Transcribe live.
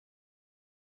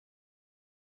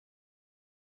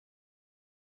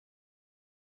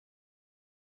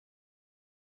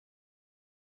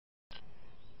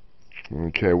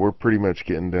Okay, we're pretty much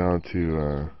getting down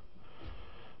to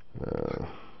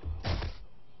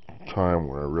time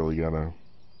where I really gotta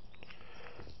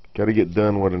get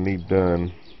done what I need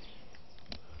done.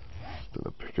 Just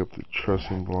gonna pick up the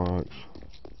trussing blocks.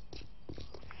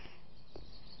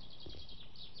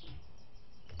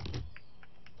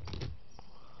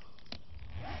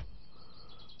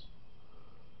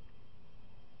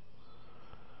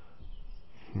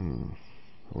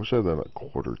 I wish I had that a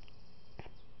quarter.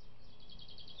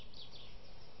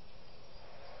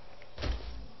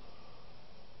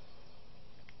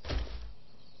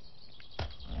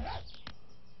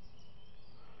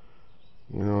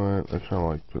 You know what? I kind of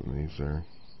like putting these there.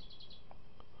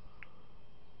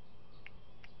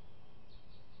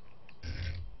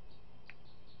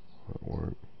 That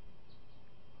work.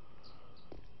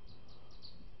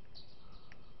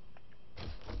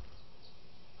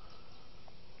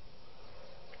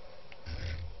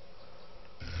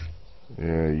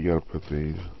 Yeah, you gotta put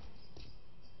these.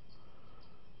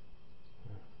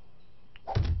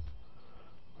 I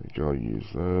think I'll use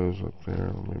those up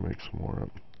there. Let me make some more up.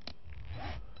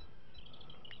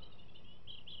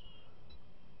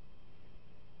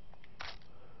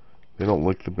 They don't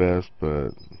look the best,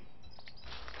 but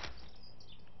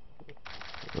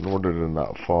in order to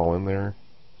not fall in there,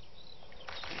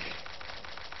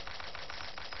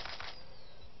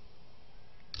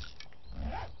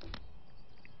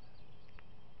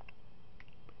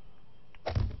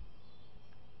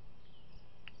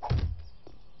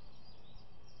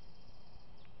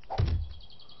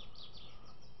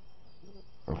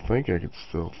 I think I could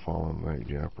still fall in that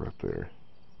gap right there.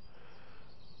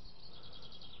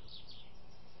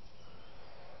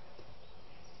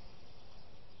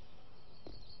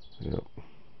 Yep.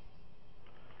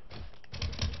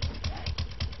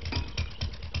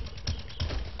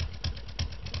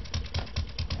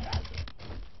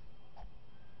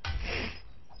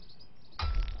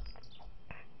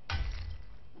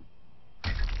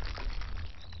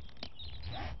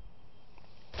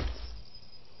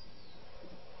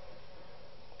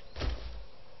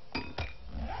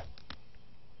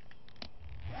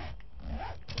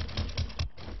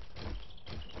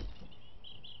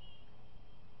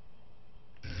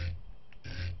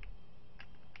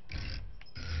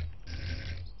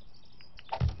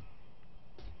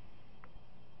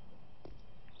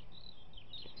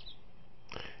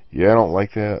 Yeah, I don't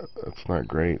like that. That's not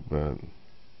great, but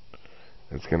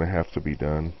it's gonna have to be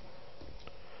done.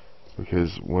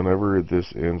 Because whenever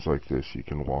this ends like this, you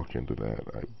can walk into that,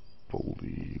 I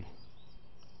believe.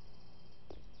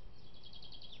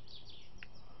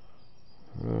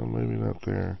 Maybe not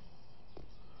there.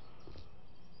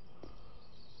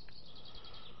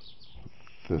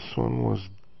 This one was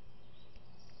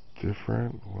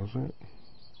different, was it?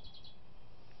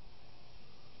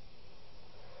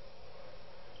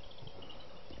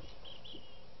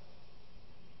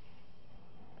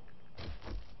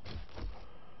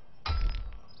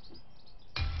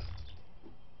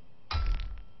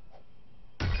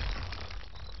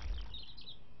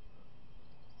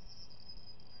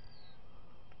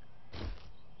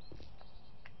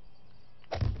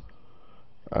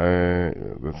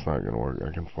 That's not gonna work.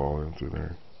 I can fall in through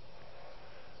there.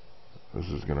 This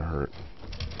is gonna hurt.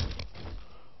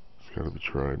 It's gotta be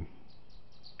tried.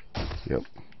 Yep.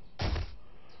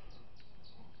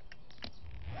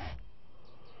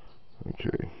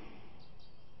 Okay.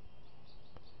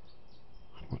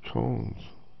 My cones.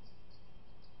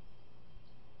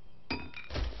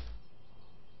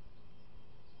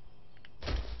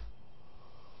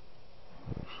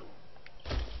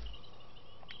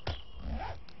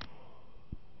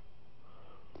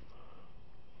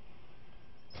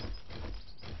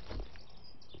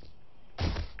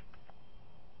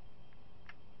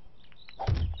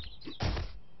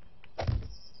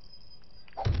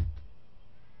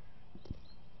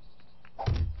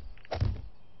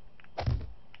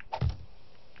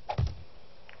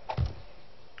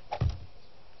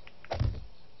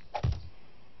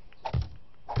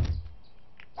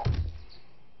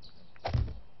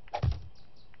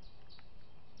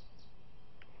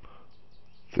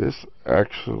 This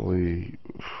actually,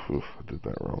 oof, I did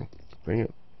that wrong. Dang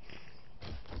it.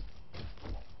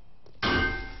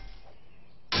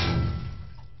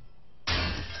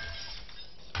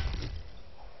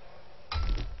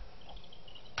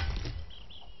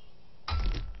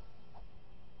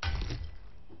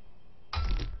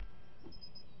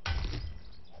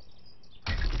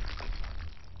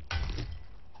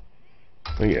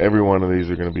 I think every one of these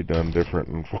are going to be done different,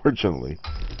 unfortunately.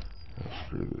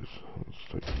 Screw this.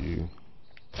 Let's take you.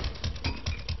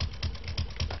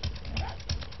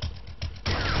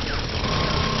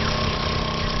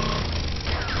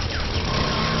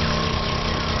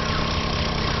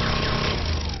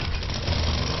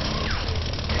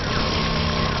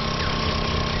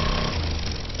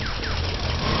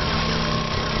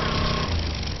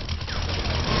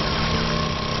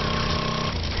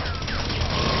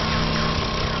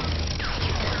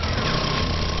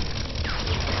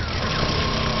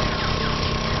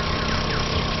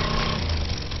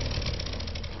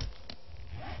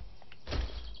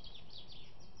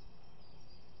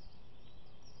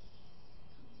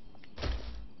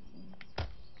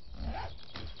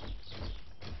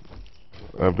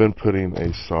 I've been putting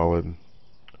a solid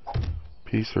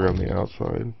piece around the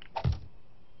outside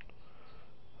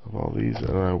of all these,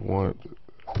 and I want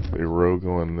a row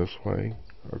going this way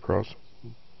across.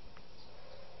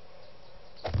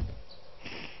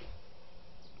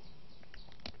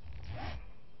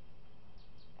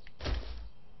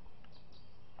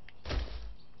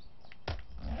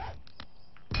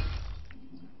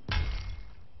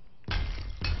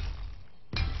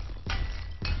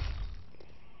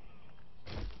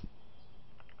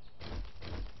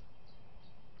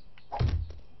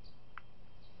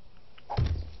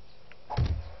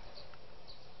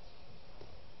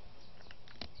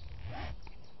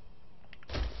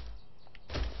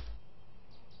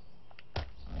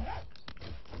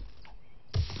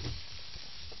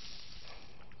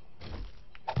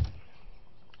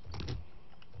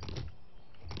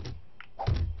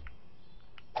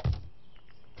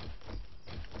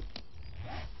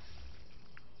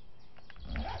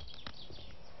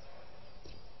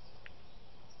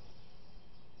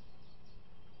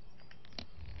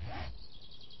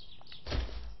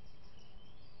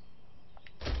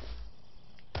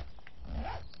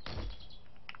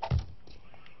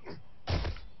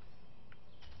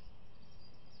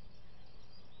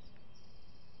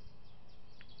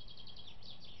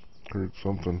 Heard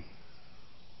something.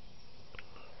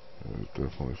 There's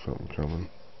definitely something coming.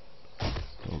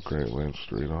 Oh great, land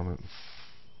straight on it.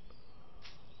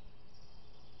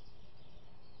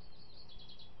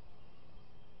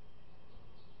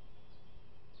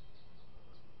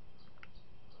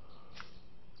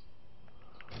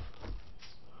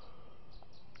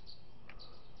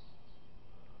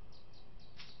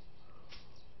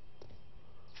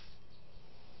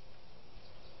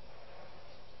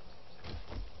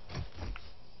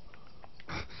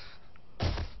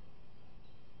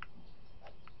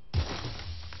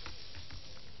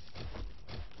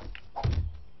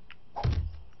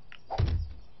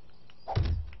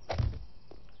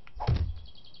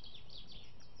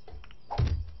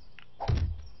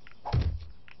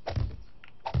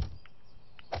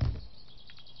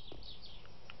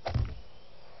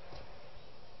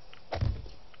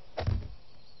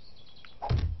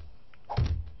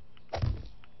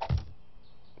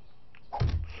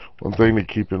 One thing to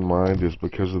keep in mind is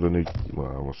because of the new,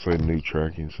 well, I will say new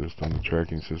tracking system, the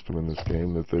tracking system in this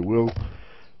game, that they will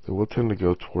tend to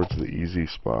go towards the easy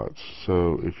spots.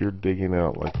 So if you're digging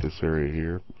out like this area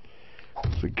here,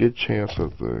 it's a good chance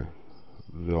that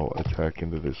they'll attack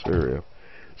into this area.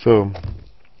 So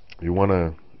you want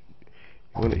to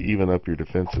even up your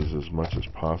defenses as much as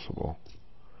possible.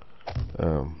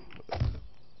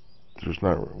 There's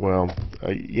not, well,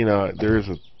 there is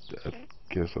I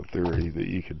guess a theory that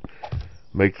you could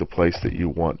make the place that you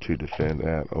want to defend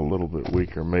at a little bit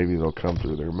weaker. Maybe they'll come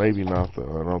through there. Maybe not,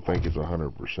 though. I don't think it's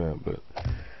 100%, but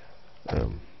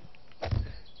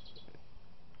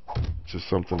just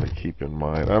something to keep in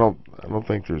mind. I don't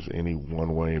think there's any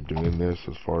one way of doing this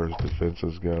as far as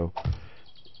defenses go.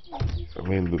 I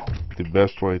mean, the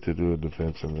best way to do a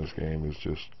defense in this game is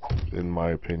just, in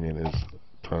my opinion, is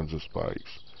tons of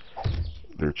spikes.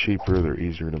 They're cheaper. They're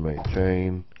easier to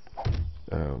maintain.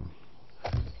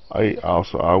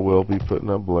 I will be putting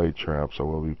up blade traps. I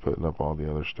will be putting up all the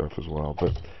other stuff as well,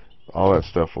 but all that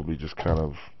stuff will be just kind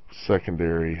of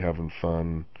secondary, having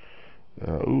fun.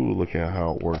 Ooh, look at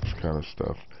how it works, kind of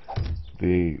stuff.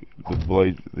 The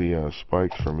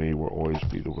spikes for me will always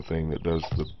be the thing that does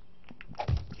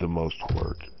the most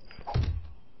work.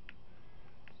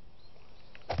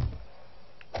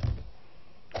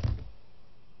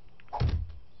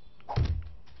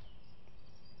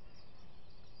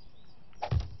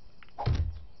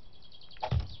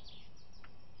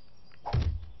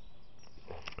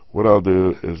 What I'll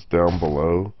do is down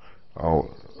below,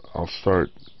 I'll start,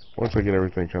 once I get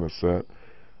everything kind of set,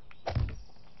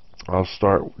 I'll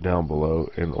start down below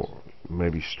and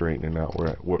maybe straightening out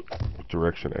what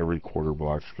direction every quarter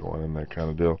block's going and that kind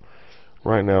of deal.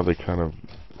 Right now they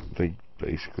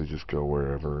basically just go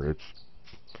wherever.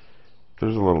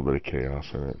 There's a little bit of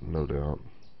chaos in it, no doubt.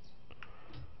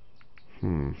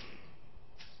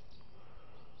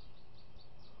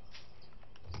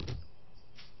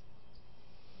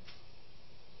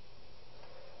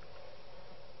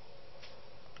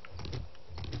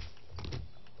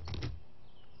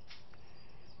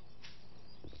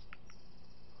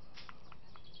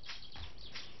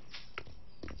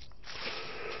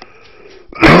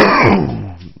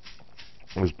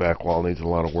 This back wall needs a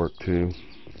lot of work too.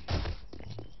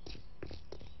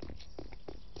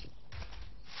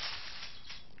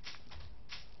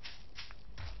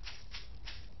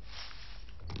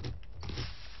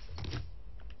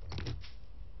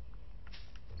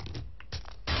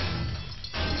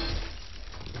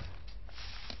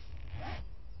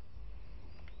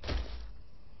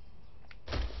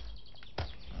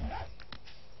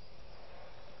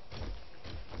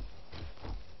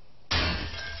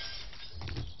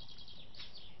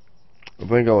 I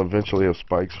think I'll eventually have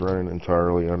spikes running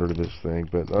entirely under this thing,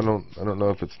 but I don't know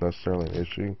if it's necessarily an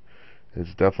issue. It's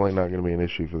definitely not going to be an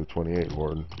issue for the 28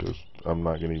 horde, because I'm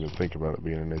not going to even think about it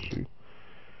being an issue.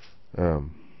 I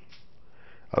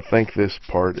think this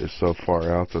part is so far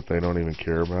out that they don't even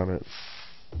care about it.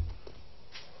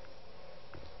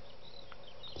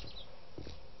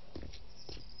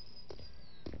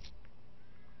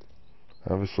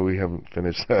 Obviously we haven't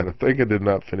finished that. I think I did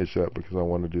not finish that because I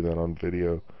wanted to do that on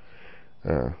video.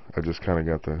 I just kind of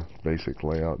got the basic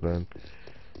layout done.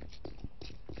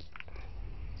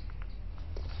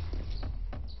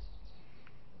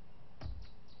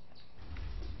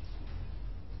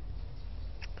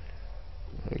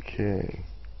 Okay.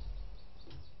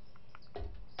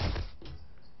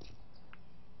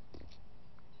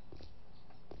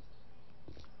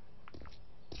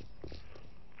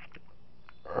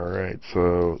 Alright,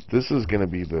 so this is going to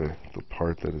be the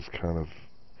part that is kind of...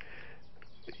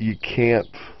 You can't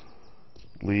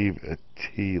leave a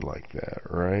T like that,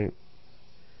 right?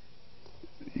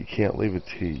 You can't leave a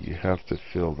T. You have to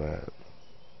fill that.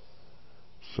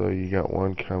 So you got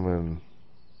one coming...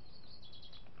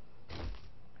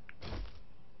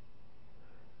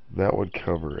 That would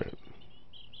cover it.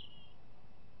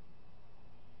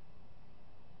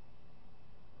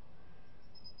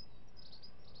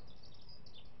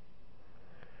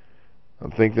 I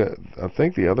think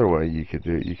the other way you could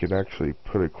do it, you could actually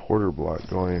put a quarter block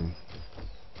going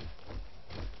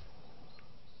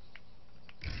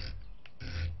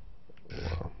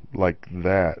like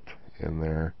that in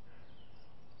there,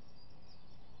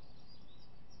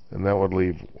 and that would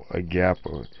leave a gap.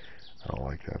 I don't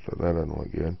like that though. That doesn't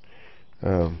look good.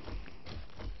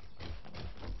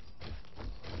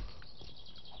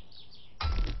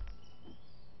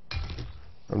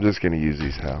 I'm just going to use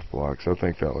these half blocks. I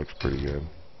think that looks pretty good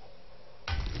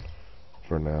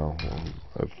for now.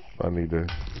 If I need to...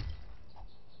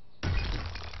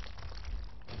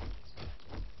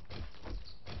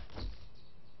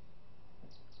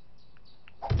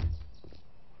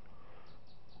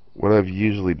 What I've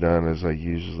usually done is I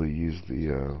usually use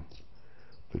the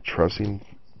trussing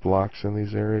blocks in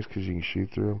these areas because you can shoot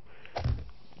through them.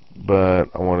 But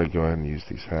I want to go ahead and use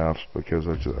these halves because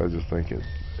I just think it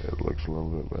looks a little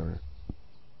bit better.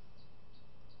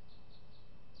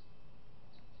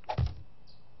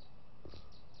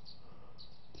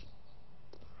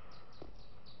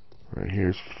 Right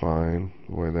here's fine,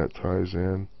 the way that ties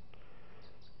in.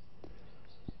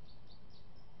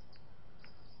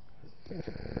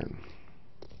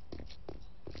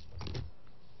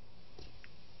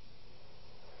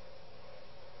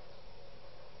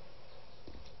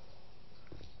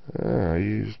 And I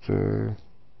used,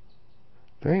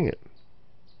 dang it.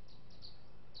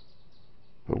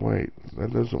 But wait,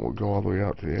 that doesn't go all the way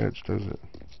out to the edge, does it?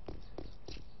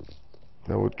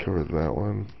 That would cover that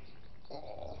one.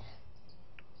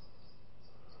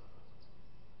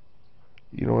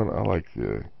 You know what, I like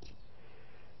the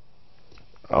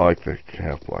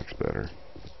half blocks better.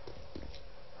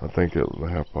 I think the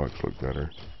half blocks look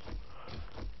better.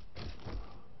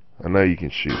 I know you can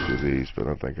shoot through these, but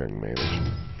I think I can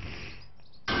manage.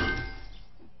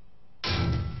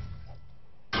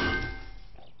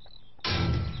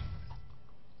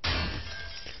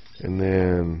 And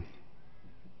then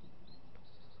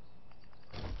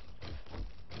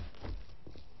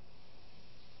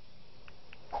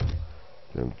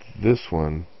this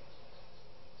one,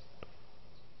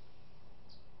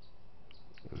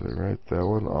 is that right? That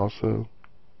one also?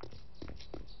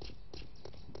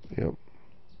 Yep.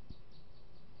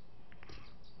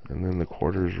 And then the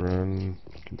quarters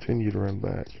continue to run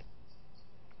back.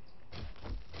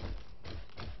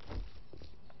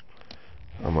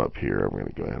 I'm up here. I'm going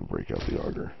to go ahead and break out the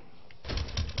auger.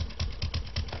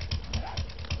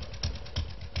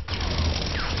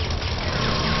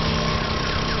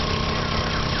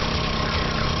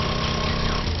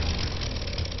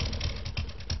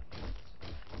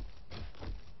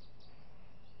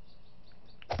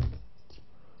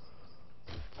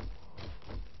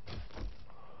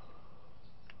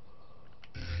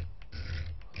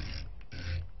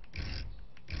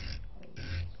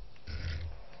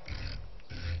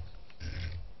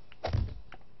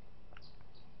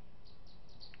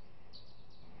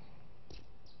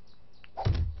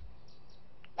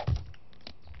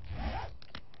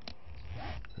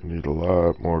 I need a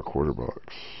lot more quarter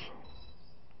blocks.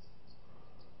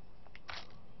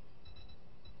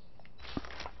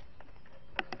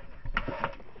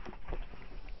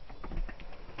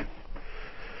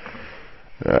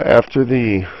 After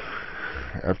the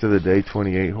day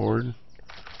 28 horde,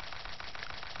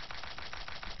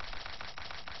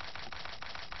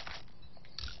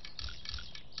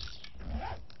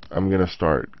 I'm gonna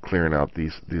start clearing out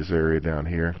these area down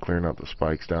here, clearing out the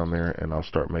spikes down there, and I'll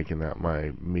start making that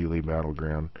my melee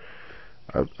battleground.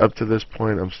 Up to this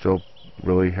point, I'm still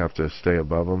really have to stay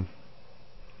above them.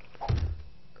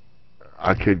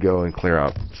 I could go and clear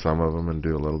out some of them and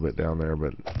do a little bit down there,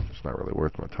 but it's not really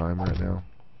worth my time right now.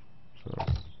 So.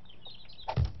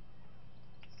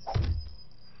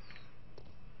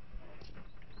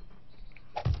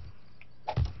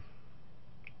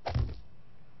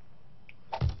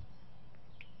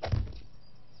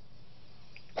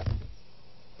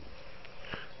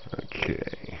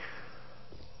 Okay.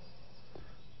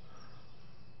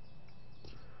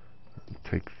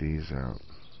 Take these out.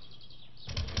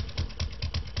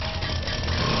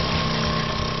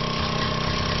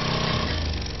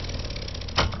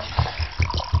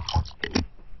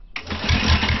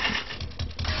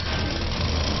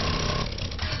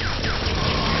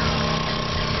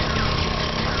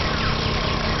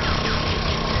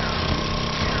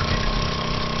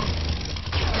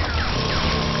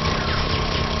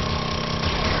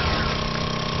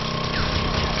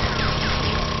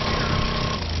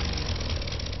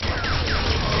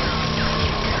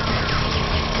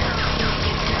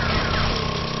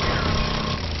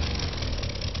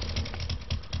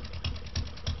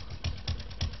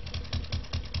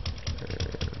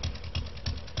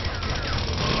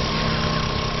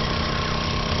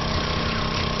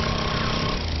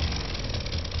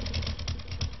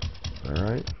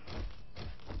 Alright.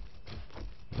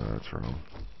 No, that's wrong.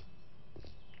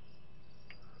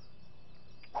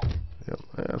 Yep,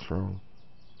 that's wrong.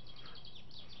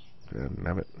 Didn't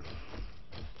have it.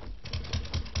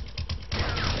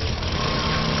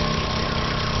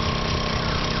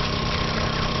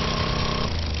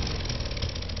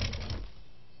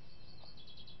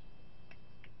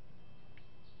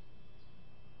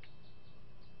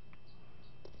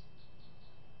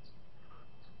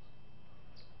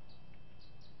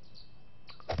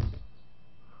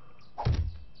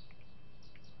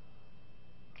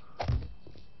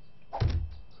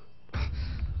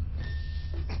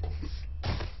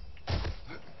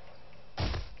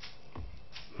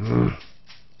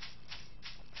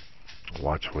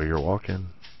 Watch where you're walking.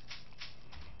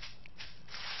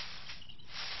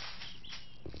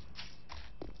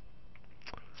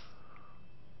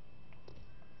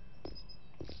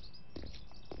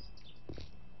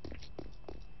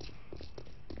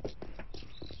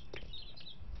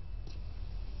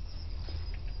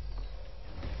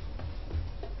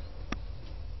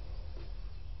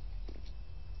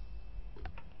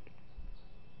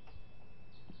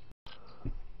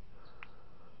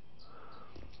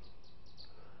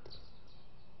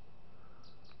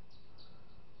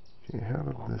 Okay, how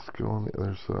did this go on the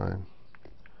other side?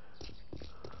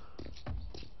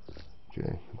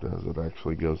 Okay, it does. It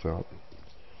actually goes out.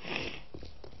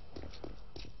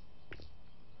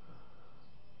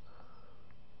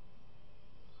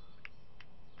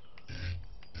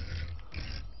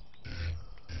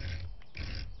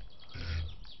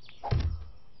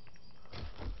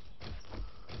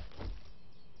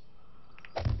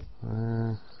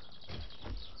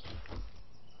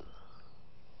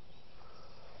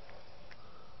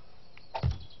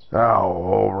 Ow,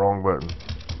 oh, wrong button.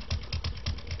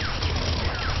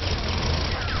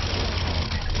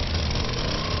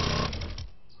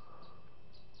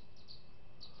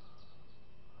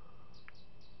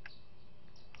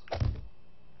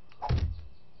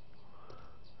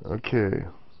 Okay.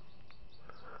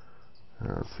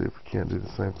 Now let's see if we can't do the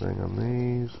same thing on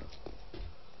these.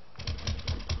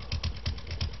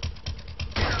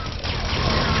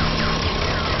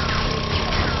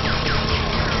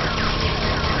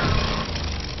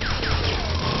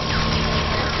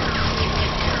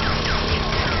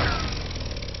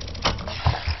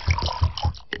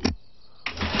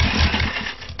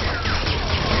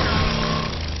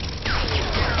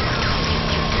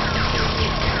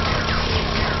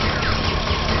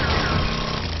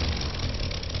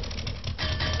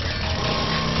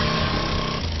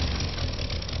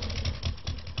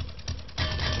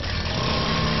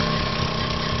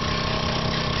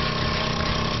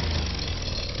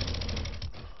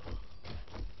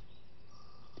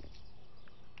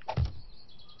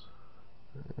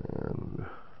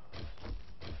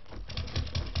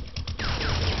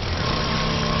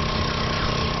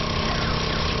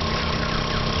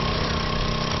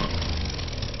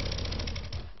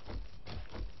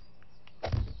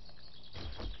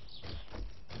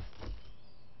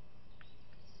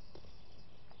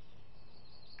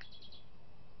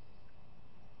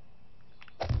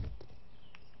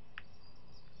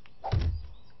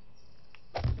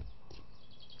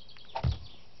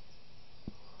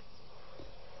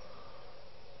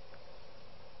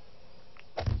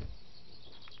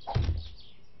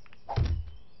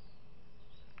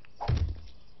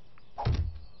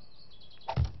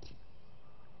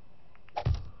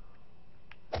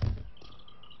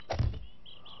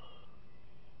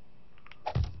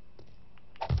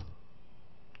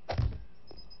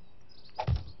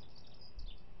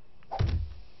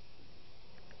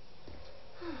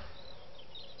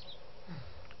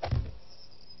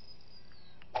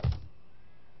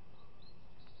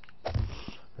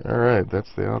 Alright,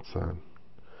 that's the outside.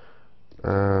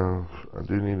 I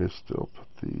do need to still put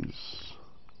these.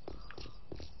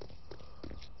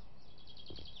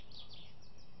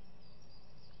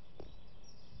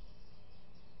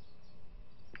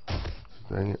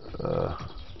 Dang it.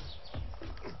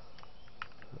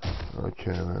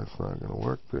 Okay, that's not gonna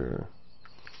work there.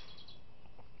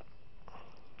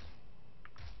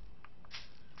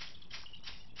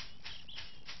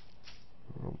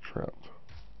 I'm trapped.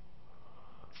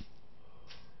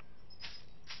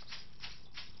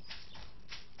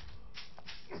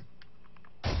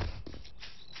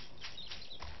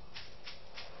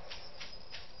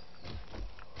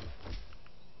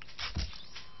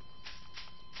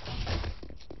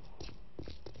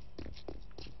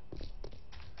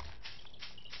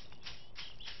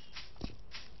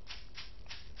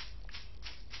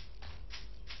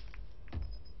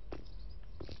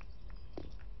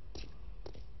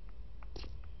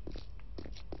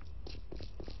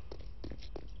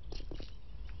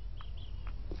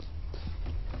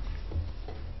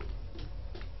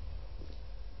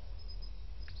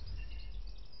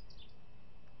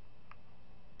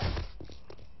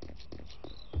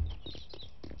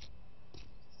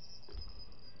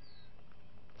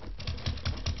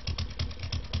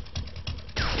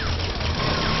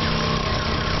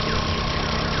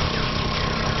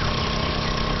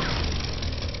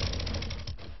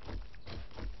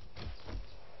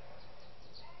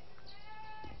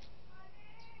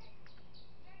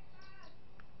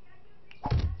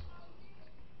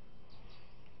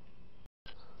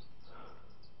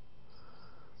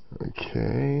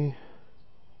 Okay.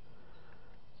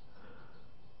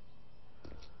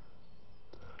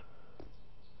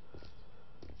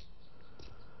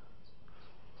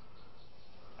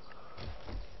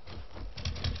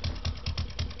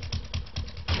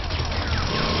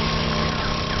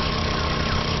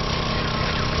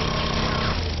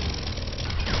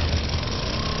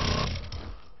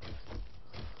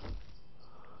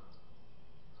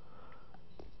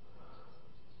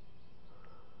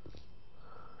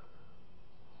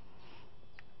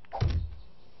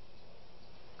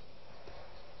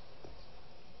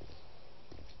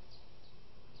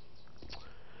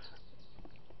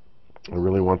 I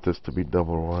really want this to be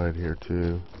double wide here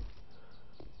too.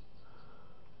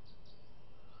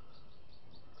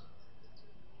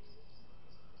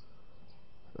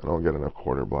 I don't get enough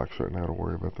quarter blocks right now to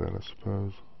worry about that, I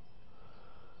suppose.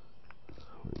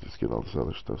 Let me just get all this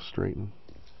other stuff straightened.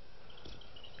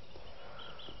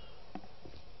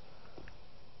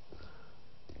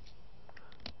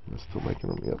 I'm still making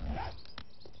them, yep.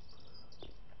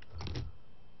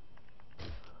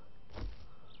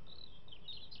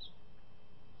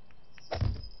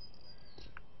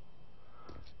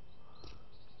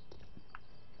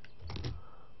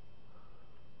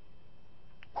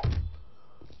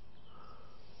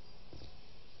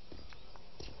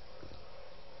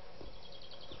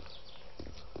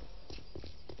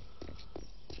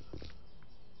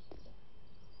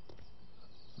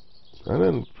 I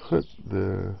didn't put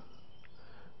the...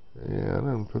 Yeah, I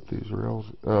didn't put these rails...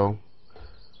 Oh.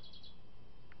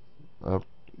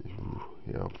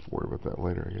 Yeah, I'll worry about that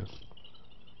later, I guess.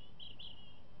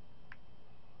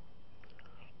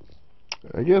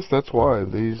 I guess that's why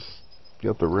these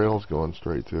got the rails going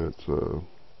straight to it, so...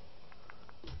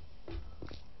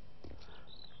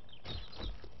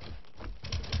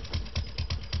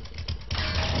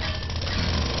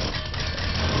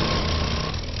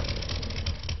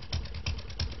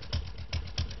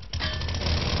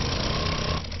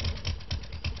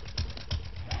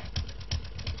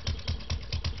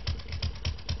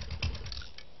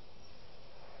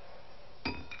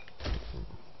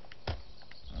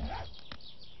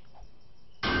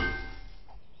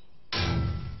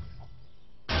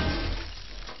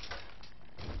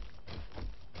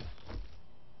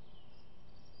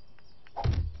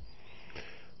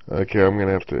 Okay, I'm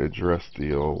gonna have to address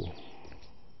the old...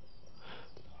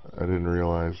 I didn't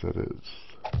realize that it's...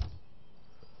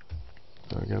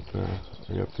 I got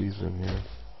these in here.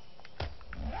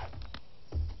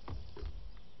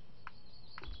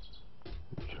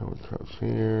 Come across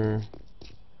here.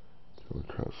 Come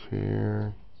across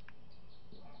here.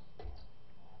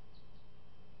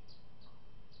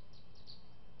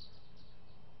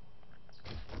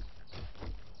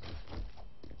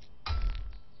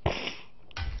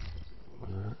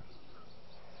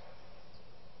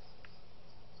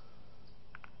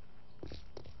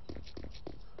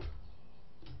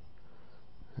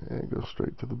 And go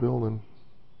straight to the building.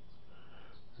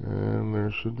 And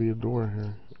there should be a door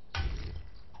here.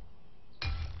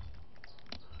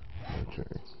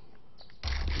 Okay.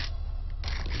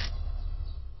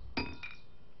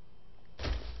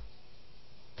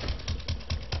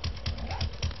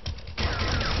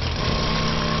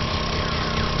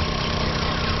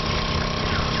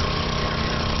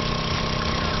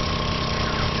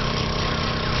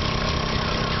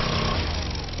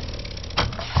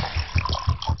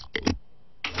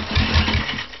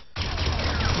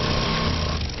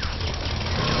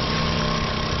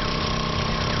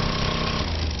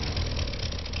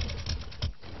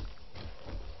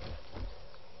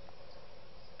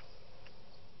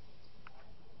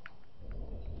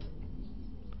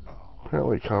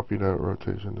 Apparently copied out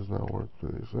rotation does not work for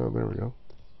these. Oh, there we go.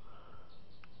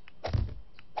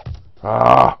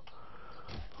 Ah!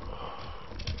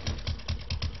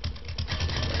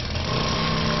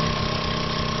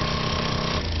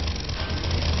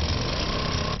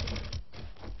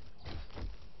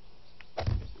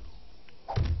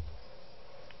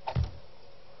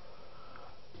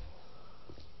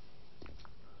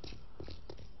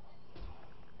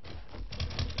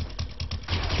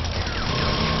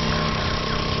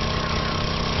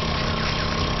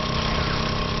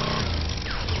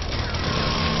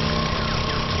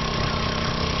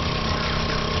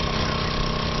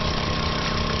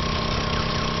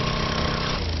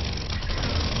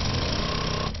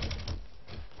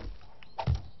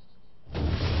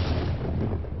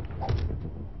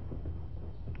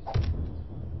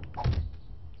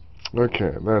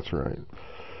 Okay, that's right.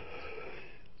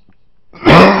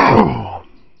 I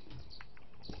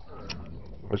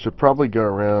should probably go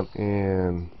around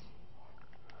and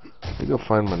maybe go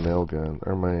find my nail gun,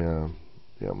 or my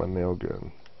nail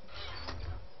gun.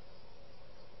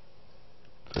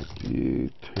 Take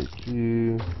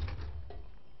you.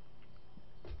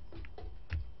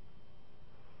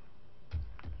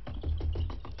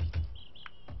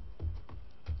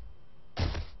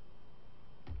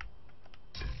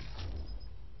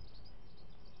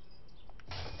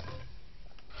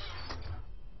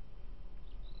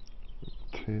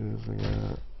 Potatoes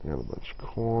I got a bunch of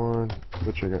corn.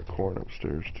 Bet you I got corn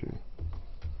upstairs too.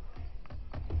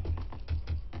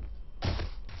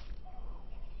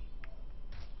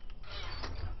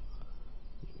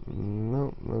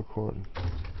 Nope, no corn.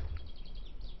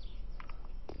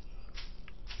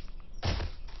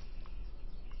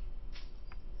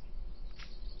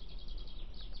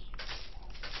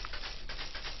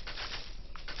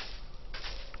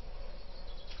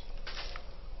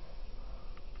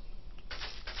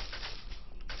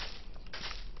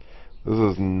 This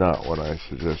is not what I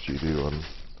suggest you do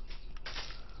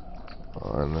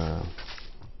on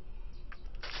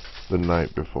the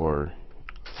night before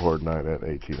Horde Night at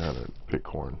 1800. Pick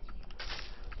corn.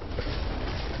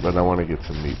 But I want to get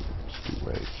some meat stew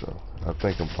made, so I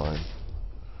think I'm fine.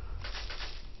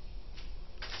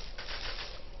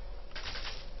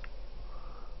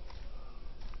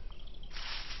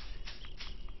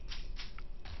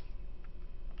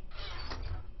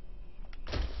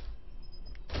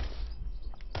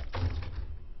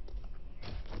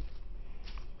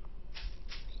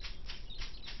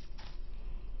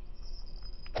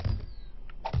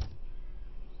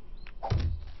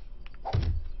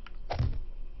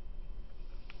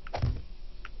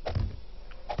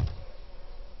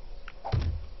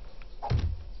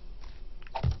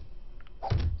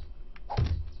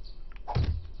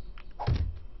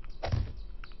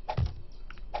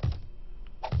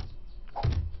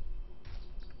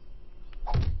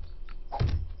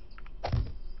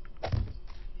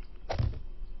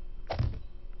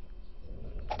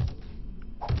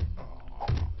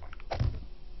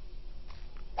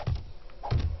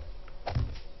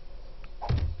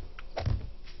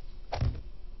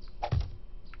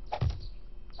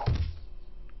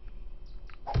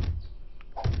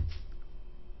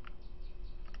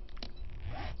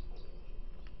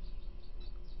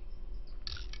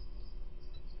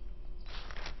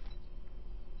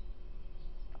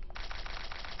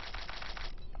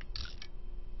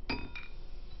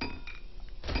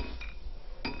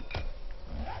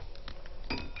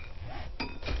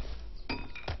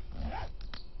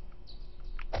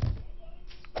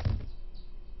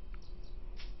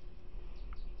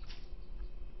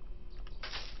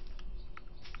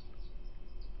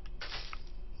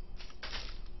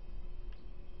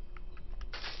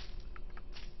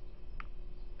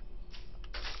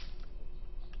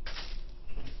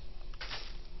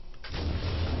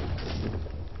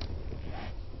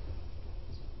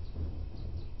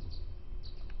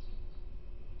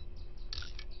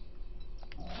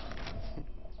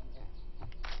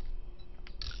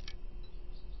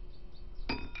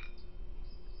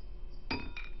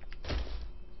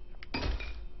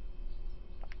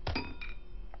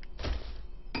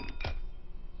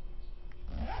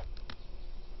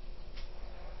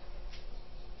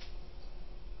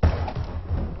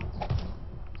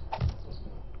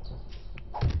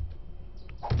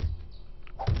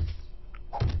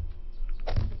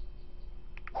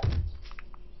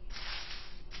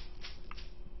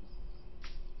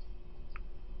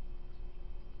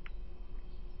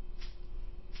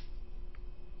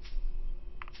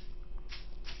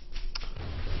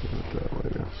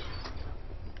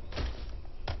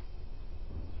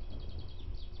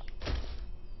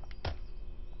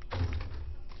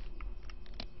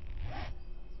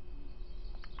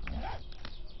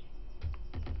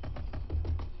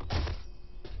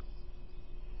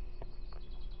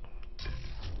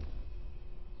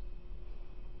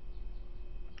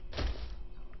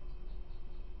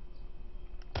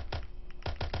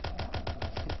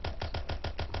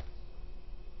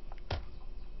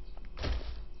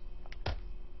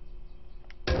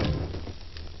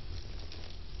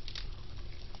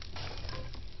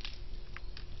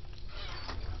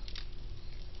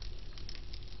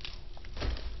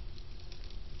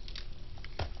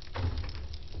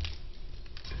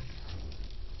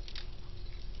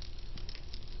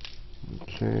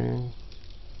 Okay.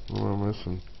 What am I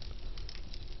missing?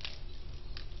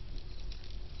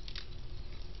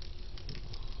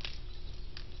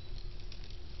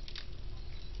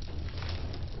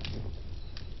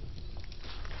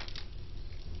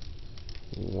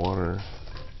 Water.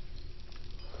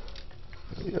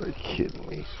 You gotta be kidding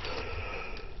me.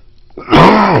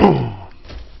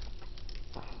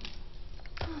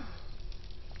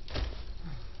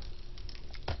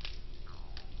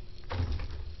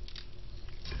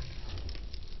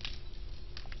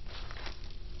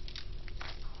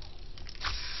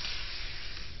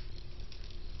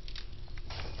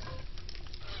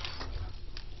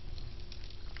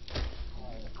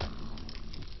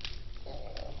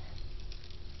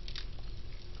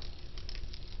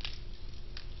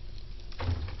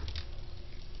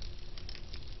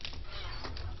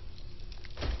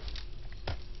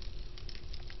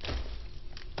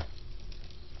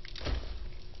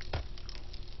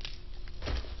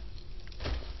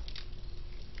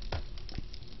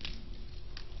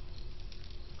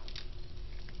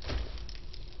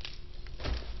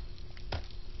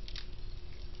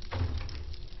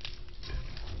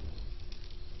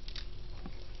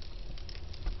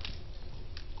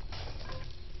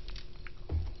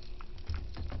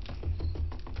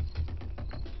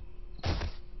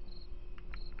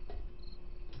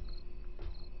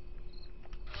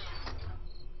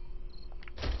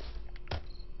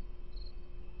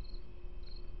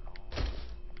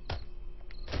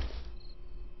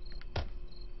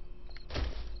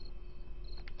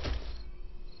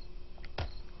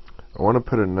 I want to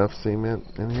put enough cement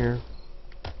in here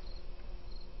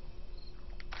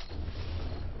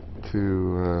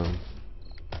to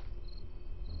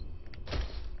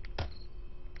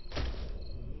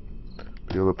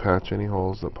be able to patch any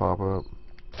holes that pop up.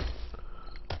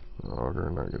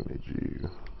 Auger, not gonna need you.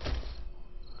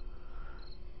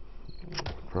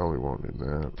 Probably won't need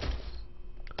that.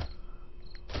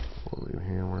 We'll need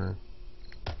hammer.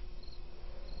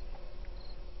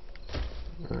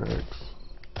 X.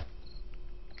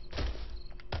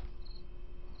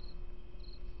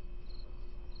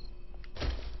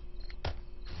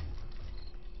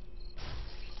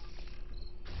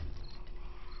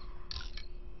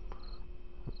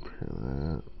 Repair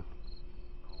that.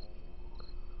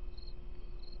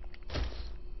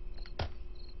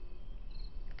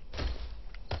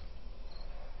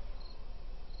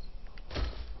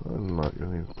 I'm not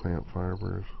gonna need plant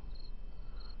fibers.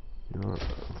 You know what?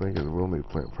 I think it will need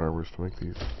plant fibers to make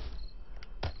these.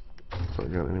 If I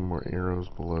got any more arrows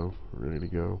below, ready to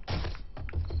go.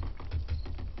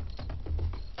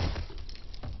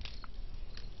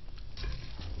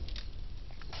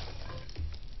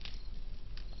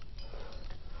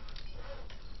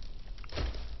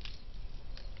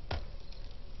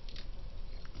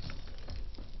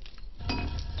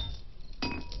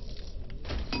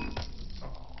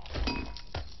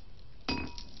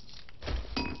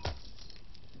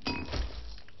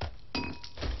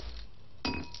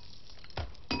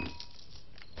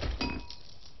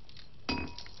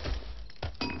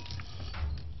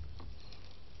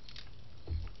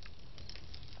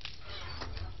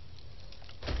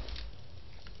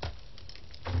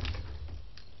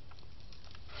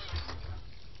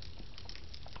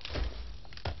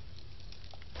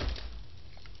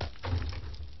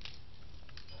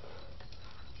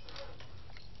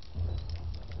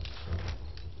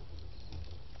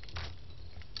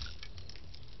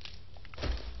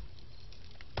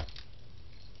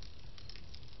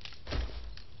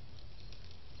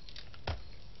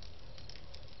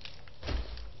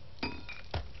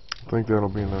 I think that'll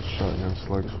be enough shotgun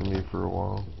slugs for me for a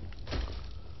while.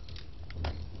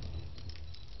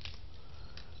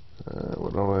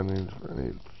 What all I need? I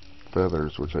need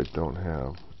feathers, which I don't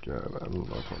have. God, I don't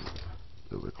know if I'm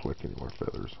able to collect any more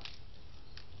feathers.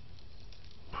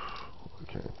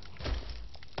 Okay.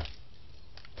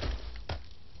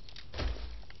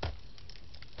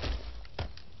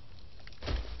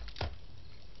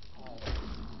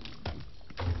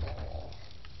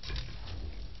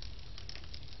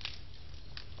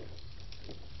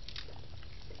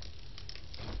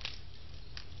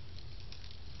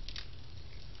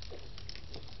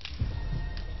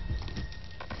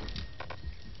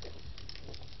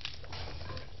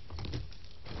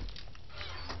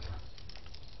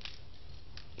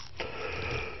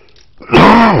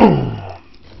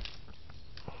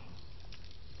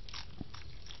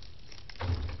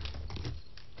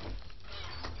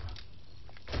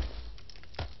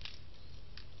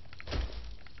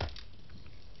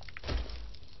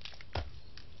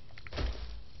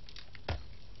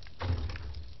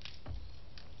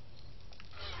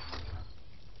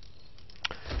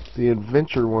 The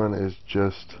adventure one is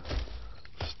just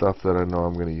stuff that I know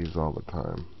I'm going to use all the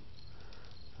time.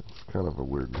 It's kind of a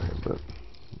weird name, but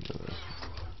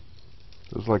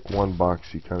there's like one box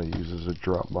you kind of use as a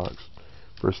drop box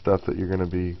for stuff that you're going to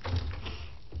be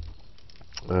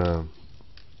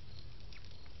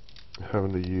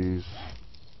having to use.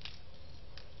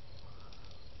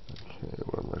 Okay,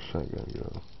 where'd my shotgun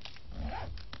go?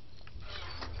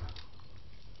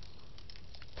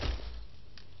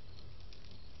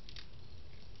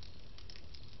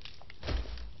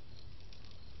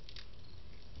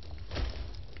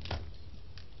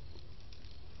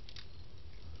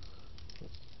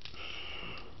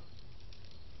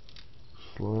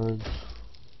 Slugs.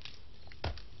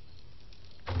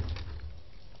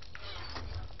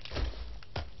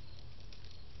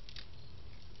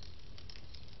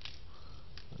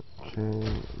 Okay,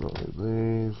 don't need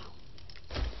these.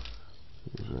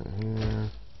 These right here.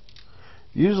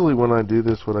 Usually when I do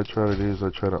this, what I try to do is I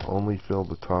try to only fill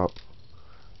the top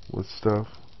with stuff.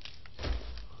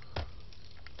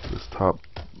 This top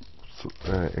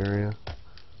area.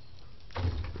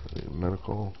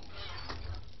 Medical.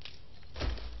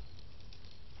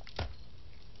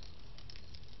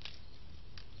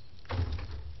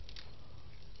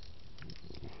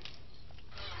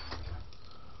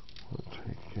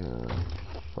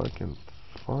 If I can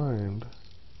find.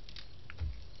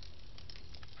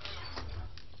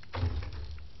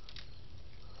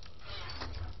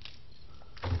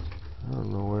 I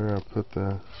don't know where I put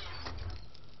the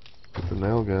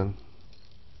nail gun.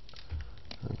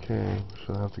 Okay,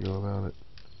 so I have to go without it.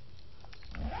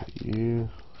 You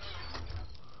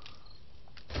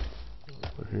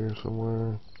over here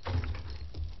somewhere.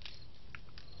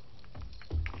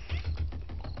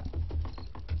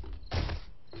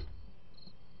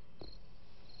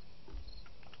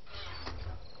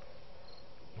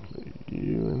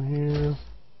 You in here.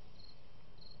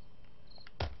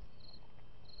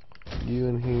 You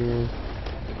in here.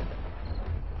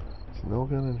 Is no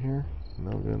gun in here?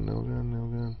 No gun, no gun, no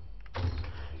gun.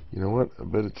 You know what? I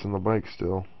bet it's in the bike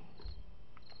still.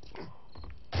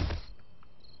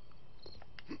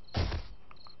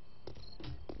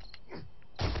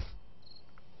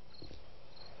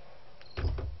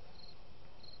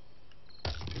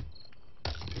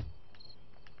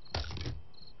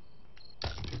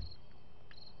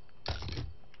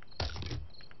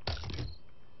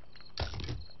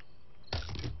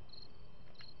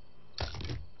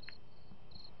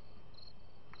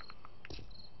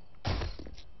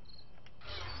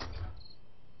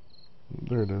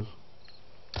 There it is.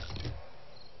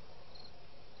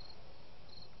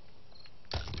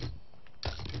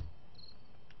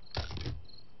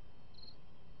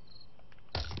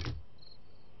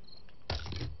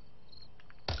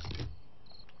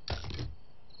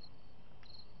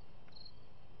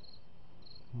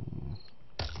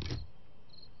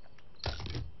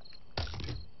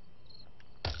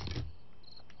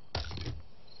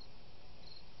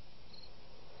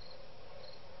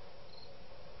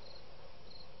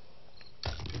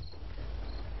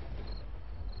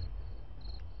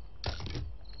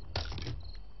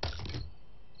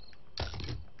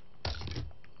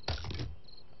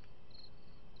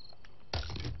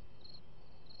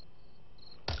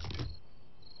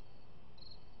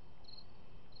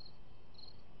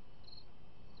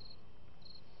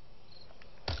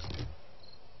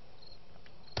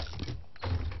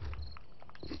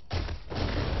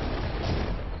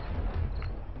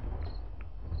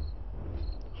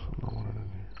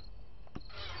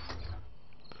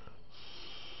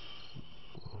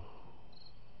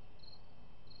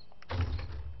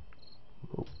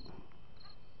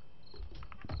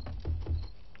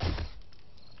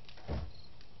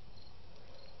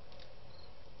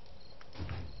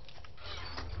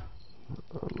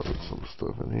 Unload some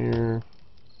stuff in here.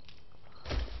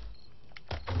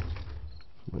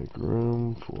 Make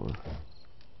room for.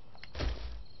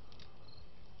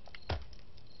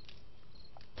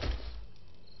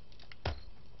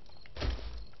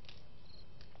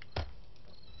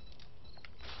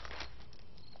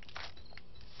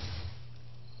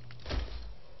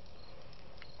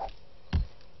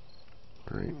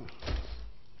 Great.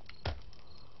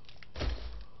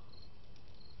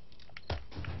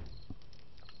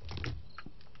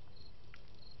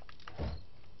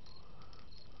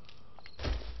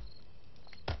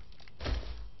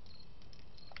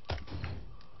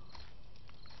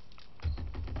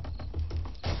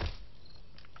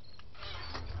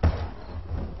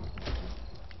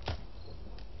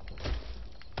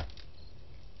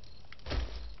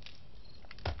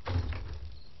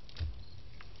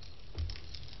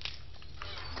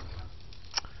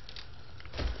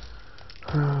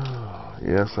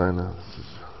 Yes, I know this is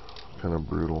kind of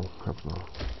brutal.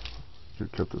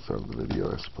 Could cut this out of the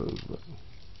video, I suppose, but.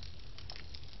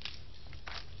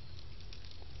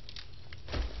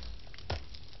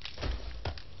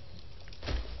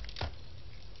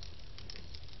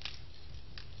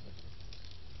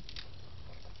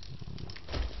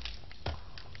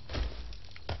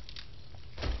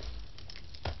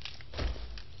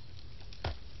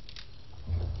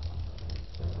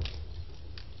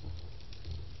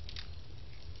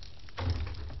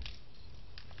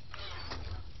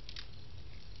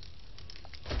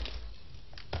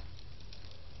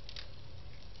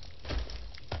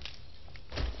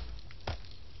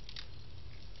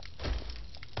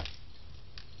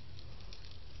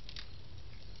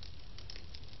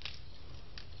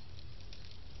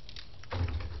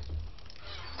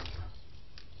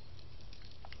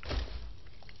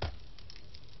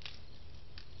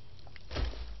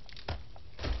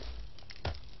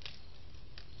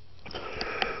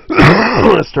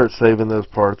 Let's start saving those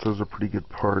parts. Those are pretty good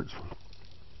parts.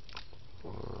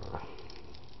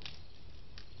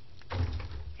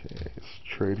 Okay, it's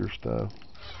trader stuff.